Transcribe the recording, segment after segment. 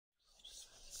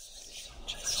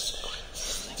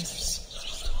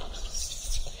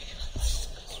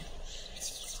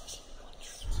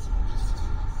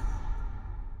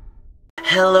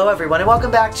Hello everyone and welcome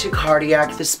back to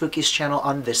Cardiac, the spookiest channel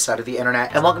on this side of the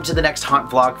internet, and welcome to the next haunt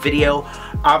vlog video.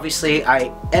 Obviously,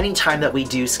 anytime that we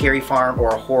do Scary Farm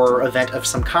or a horror event of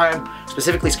some kind,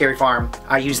 specifically Scary Farm,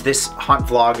 I use this haunt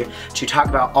vlog to talk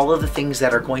about all of the things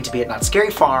that are going to be at Knott's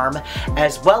Scary Farm,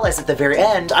 as well as at the very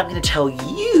end, I'm going to tell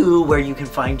you where you can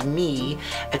find me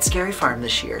at Scary Farm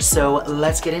this year. So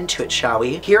let's get into it, shall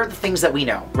we? Here are the things that we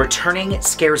know. Returning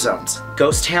scare zones: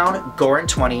 Ghost Town, Gore and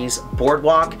 20s,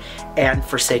 Boardwalk, and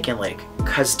Forsaken Lake.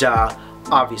 'Cause duh,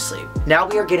 obviously. Now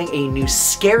we are getting a new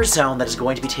scare zone that is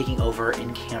going to be taking over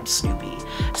in Camp Snoopy.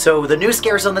 So the new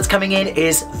scare zone that's coming in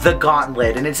is the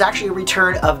Gauntlet, and it's actually a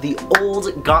return of the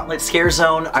old Gauntlet scare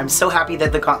zone. I'm so happy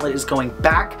that the Gauntlet is going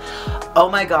back. Oh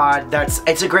my god,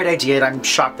 it's a great idea, and I'm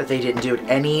shocked that they didn't do it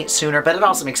any sooner, but it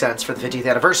also makes sense for the 50th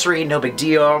anniversary, no big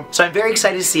deal. So I'm very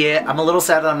excited to see it. I'm a little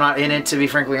sad that I'm not in it, to be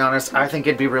frankly honest. I think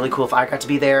it'd be really cool if I got to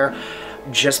be there.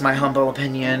 Just my humble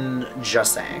opinion,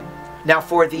 just saying. Now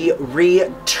for the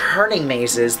returning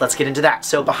mazes, let's get into that.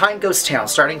 So behind Ghost Town,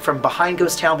 starting from behind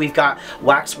Ghost Town, we've got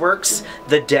Waxworks,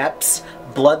 The Depths,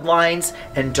 Bloodlines,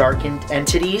 and Dark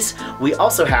Entities. We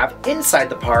also have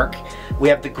inside the park, we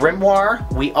have the Grimoire.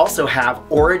 We also have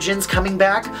Origins coming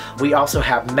back. We also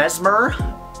have Mesmer.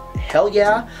 Hell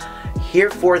yeah.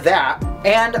 Here for that.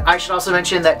 And I should also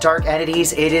mention that Dark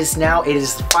Entities, it is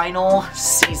final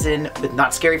season with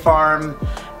Knott's Scary Farm.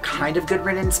 Kind of good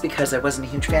riddance because I wasn't a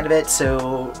huge fan of it,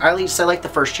 so at least I liked the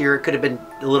first year. It could have been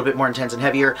a little bit more intense and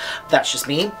heavier. That's just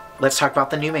me. Let's talk about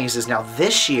the new mazes. Now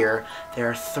this year, there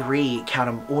are three, count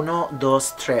them, uno,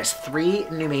 dos, tres, three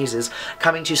new mazes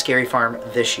coming to Scary Farm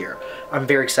this year. I'm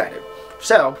very excited.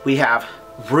 So we have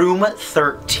Room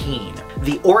 13,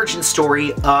 the origin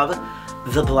story of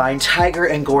the Blind Tiger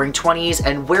and Goring 20s,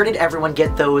 and where did everyone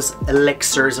get those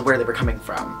elixirs and where they were coming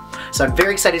from. So I'm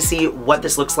very excited to see what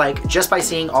this looks like just by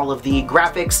seeing all of the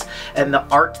graphics and the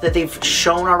art that they've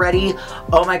shown already.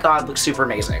 Oh my god, looks super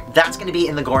amazing. That's going to be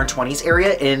in the Goring 20s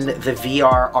area in the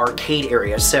VR arcade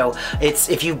area. So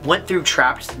if you went through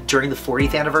Trapped during the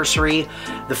 40th anniversary,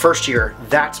 the first year,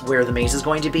 that's where the maze is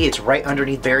going to be. It's right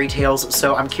underneath Fairy Tales.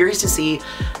 So I'm curious to see,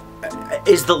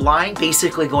 is the line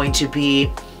basically going to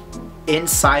be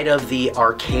inside of the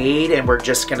arcade and we're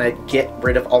just gonna get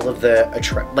rid of all of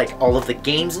the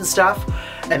games and stuff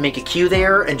and make a queue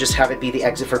there and just have it be the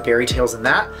exit for Fairy Tales and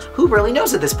that? Who really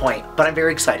knows at this point? But I'm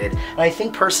very excited. And I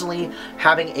think personally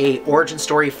having a origin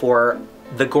story for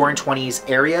the Goring 20s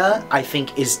area I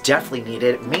think is definitely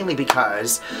needed, mainly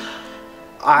because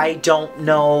I don't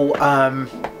know,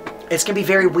 it's gonna be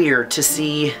very weird to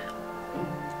see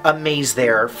a maze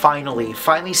there, finally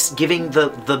giving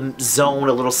the zone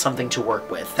a little something to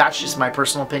work with. That's just my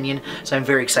personal opinion, so I'm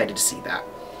very excited to see that.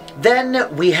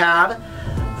 Then we have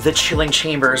the Chilling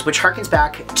Chambers, which harkens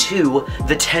back to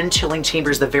the 10 Chilling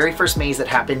Chambers, the very first maze that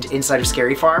happened inside of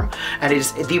Scary Farm, and it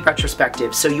is the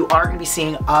retrospective. So you are going to be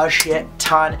seeing a shit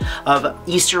ton of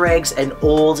Easter eggs and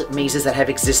old mazes that have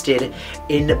existed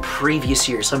in previous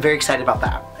years. So I'm very excited about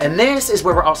that. And this is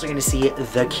where we're also going to see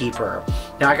the Keeper.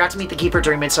 Now I got to meet the Keeper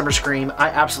during Midsummer Scream. I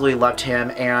absolutely loved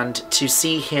him, and to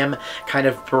see him kind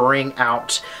of bring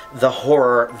out the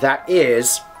horror that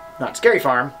is Knott's Scary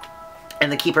Farm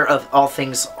and the Keeper of all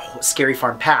things Scary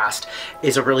Farm past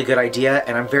is a really good idea,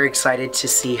 and I'm very excited to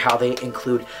see how they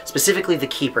include specifically the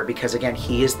Keeper, because again,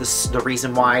 he is the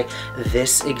reason why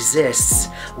this exists.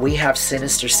 We have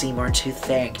Sinister Seymour to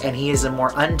thank, and he is a more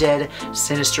undead,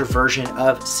 sinister version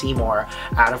of Seymour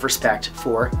out of respect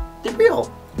for the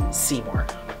real Seymour.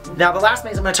 Now the last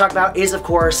maze I'm going to talk about is of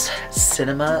course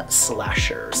Cinema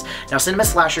Slashers. Now Cinema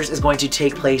Slashers is going to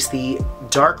take place the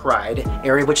Dark Ride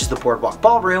area, which is the Boardwalk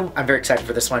Ballroom. I'm very excited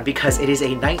for this one because it is a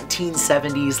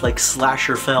 1970s like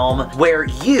slasher film where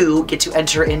you get to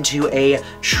enter into a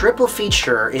triple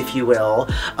feature, if you will,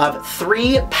 of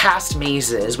three past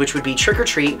mazes, which would be Trick or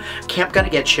Treat, Camp Gonna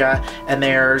Getcha, and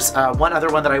there's one other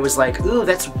one that I was like, ooh,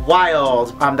 that's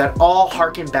wild, that all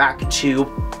harken back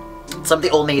to some of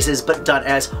the old mazes but done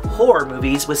as horror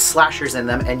movies with slashers in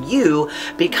them, and you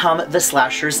become the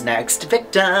slasher's next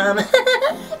victim.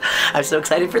 I'm so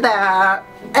excited for that.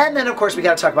 And then of course we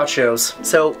gotta talk about shows.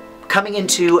 So coming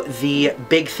into the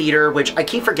big theater, which I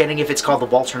keep forgetting if it's called the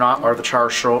Walter Knott or the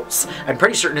Charles Schultz. I'm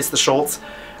pretty certain it's the Schultz.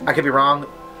 I could be wrong,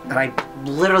 and I've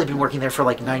literally been working there for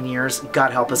like 9 years.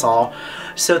 God help us all.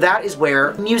 So that is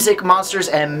where Music, Monsters,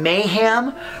 and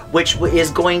Mayhem, which is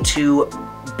going to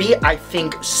B, I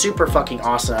think super fucking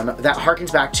awesome. That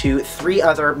harkens back to 3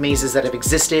 other mazes that have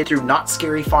existed through Not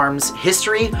Scary Farm's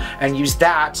history, and use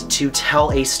that to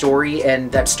tell a story,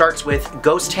 and that starts with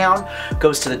Ghost Town,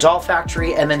 goes to the doll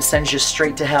factory, and then sends you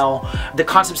straight to hell. The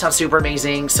concept sounds super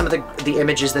amazing. Some of the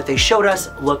images that they showed us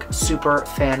look super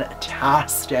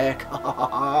fantastic.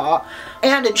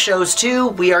 And it shows too,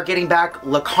 we are getting back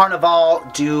Le Carnaval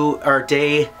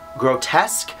des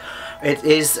Grotesques. It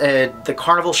is the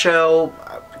carnival show.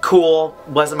 Cool,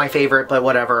 wasn't my favorite, but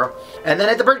whatever. And then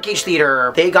at the Birdcage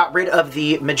Theater, they got rid of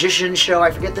the magician show. I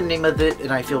forget the name of it,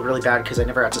 and I feel really bad because I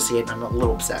never got to see it, and I'm a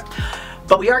little upset.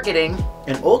 But we are getting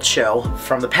an old show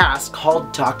from the past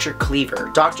called Dr.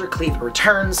 Cleaver. Dr. Cleaver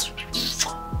returns.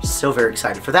 So very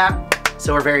excited for that.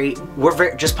 So we're very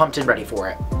just pumped and ready for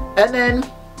it. And then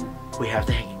we have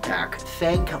the Hanging back.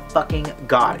 Thank fucking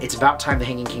God. It's about time the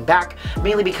Hanging came back,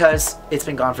 mainly because it's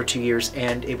been gone for 2 years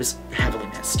and it was heavily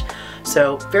missed.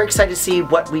 So very excited to see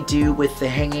what we do with the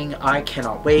Hanging. I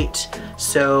cannot wait.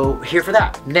 So here for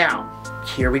that. Now,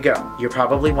 here we go. You're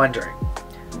probably wondering,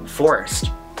 Forrest,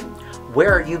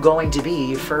 where are you going to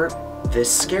be for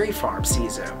this Scary Farm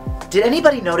season? Did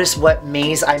anybody notice what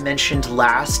maze I mentioned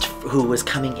last, who was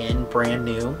coming in brand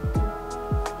new?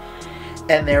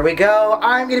 And there we go.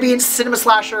 I'm gonna be in Cinema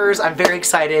Slashers. I'm very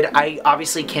excited. I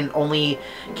obviously can't really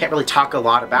talk a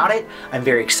lot about it. I'm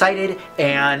very excited,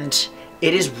 and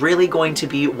it is really going to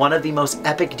be one of the most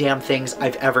epic damn things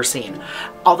I've ever seen.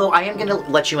 Although I am gonna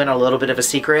let you in on a little bit of a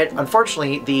secret.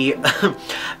 Unfortunately, the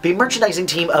the merchandising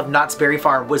team of Knott's Berry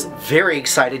Farm was very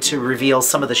excited to reveal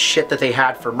some of the shit that they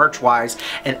had for merch-wise,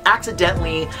 and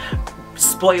accidentally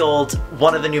spoiled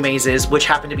one of the new mazes, which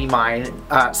happened to be mine,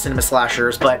 Cinema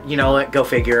Slashers, but you know what, go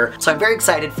figure. So I'm very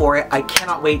excited for it. I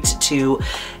cannot wait to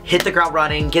hit the ground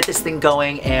running, get this thing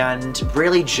going, and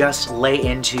really just lay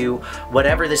into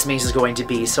whatever this maze is going to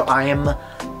be. So I am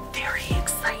very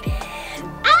excited.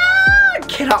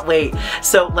 Cannot wait.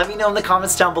 So let me know in the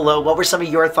comments down below, what were some of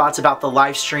your thoughts about the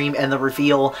live stream and the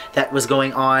reveal that was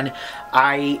going on.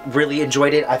 I really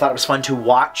enjoyed it. I thought it was fun to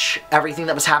watch everything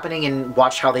that was happening and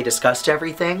watch how they discussed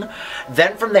everything.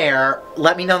 Then from there,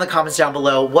 let me know in the comments down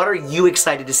below, what are you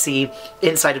excited to see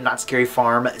inside of Not Scary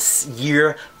Farm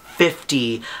year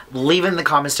 50? Leave it in the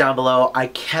comments down below. I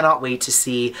cannot wait to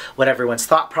see what everyone's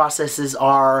thought processes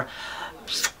are.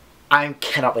 I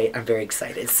cannot wait. I'm very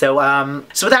excited. So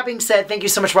with that being said, thank you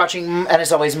so much for watching. And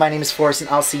as always, my name is Forrest, and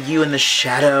I'll see you in the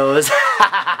shadows.